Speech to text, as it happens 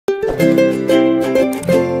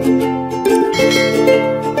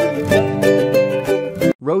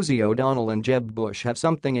Rosie O'Donnell and Jeb Bush have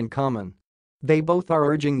something in common. They both are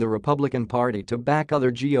urging the Republican Party to back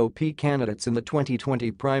other GOP candidates in the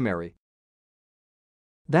 2020 primary.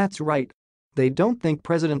 That's right. They don't think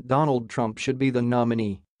President Donald Trump should be the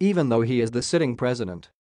nominee, even though he is the sitting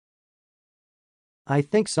president. "I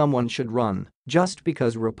think someone should run, just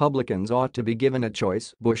because Republicans ought to be given a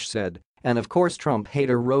choice," Bush said, and of course Trump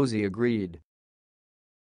hater Rosie agreed.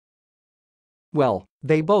 Well,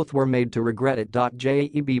 they both were made to regret it.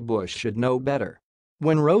 Jeb Bush should know better.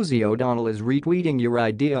 When Rosie O'Donnell is retweeting your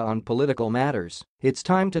idea on political matters, it's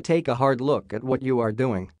time to take a hard look at what you are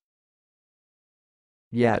doing.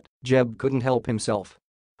 Yet, Jeb couldn't help himself.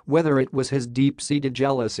 Whether it was his deep-seated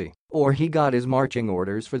jealousy or he got his marching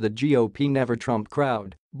orders for the GOP Never Trump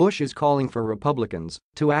crowd, Bush is calling for Republicans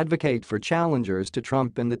to advocate for challengers to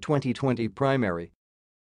Trump in the 2020 primary.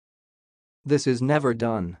 This is never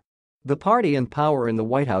done. The party in power in the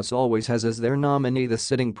White House always has as their nominee the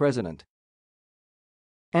sitting president.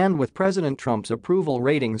 And with President Trump's approval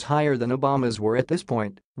ratings higher than Obama's were at this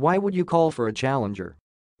point, why would you call for a challenger?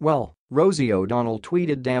 Well, Rosie O'Donnell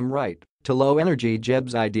tweeted "damn right" to low-energy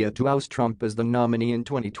Jeb's idea to oust Trump as the nominee in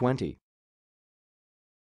 2020.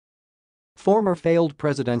 Former failed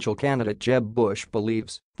presidential candidate Jeb Bush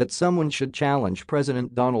believes that someone should challenge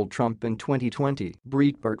President Donald Trump in 2020,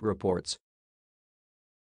 Breitbart reports.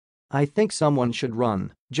 "I think someone should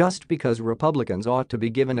run, just because Republicans ought to be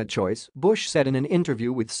given a choice," Bush said in an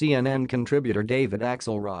interview with CNN contributor David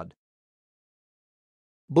Axelrod.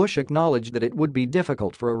 Bush acknowledged that it would be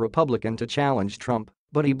difficult for a Republican to challenge Trump,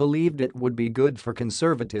 but he believed it would be good for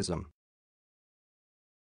conservatism.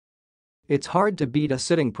 "It's hard to beat a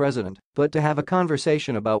sitting president, but to have a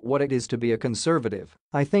conversation about what it is to be a conservative,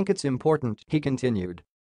 I think it's important," he continued.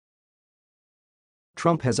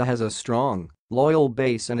 "Trump has a strong, loyal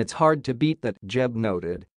base and it's hard to beat that," Jeb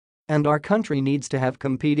noted. "And our country needs to have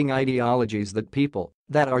competing ideologies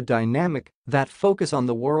that are dynamic, that focus on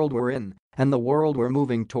the world we're in and the world we're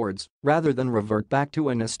moving towards, rather than revert back to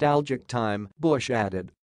a nostalgic time," Bush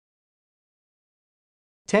added.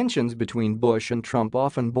 Tensions between Bush and Trump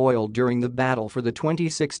often boiled during the battle for the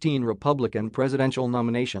 2016 Republican presidential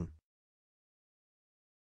nomination.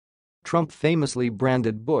 Trump famously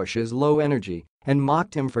branded Bush as low energy and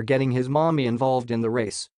mocked him for getting his mommy involved in the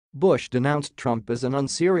race. Bush denounced Trump as an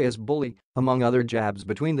unserious bully, among other jabs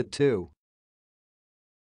between the two.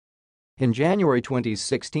 In January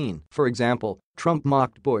 2016, for example, Trump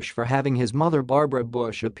mocked Bush for having his mother Barbara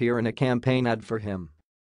Bush appear in a campaign ad for him.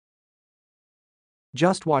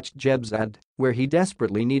 Just watched Jeb's ad, where he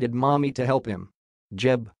desperately needed mommy to help him.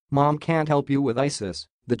 "Jeb, mom can't help you with ISIS,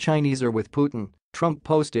 the Chinese are with Putin," Trump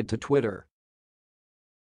posted to Twitter.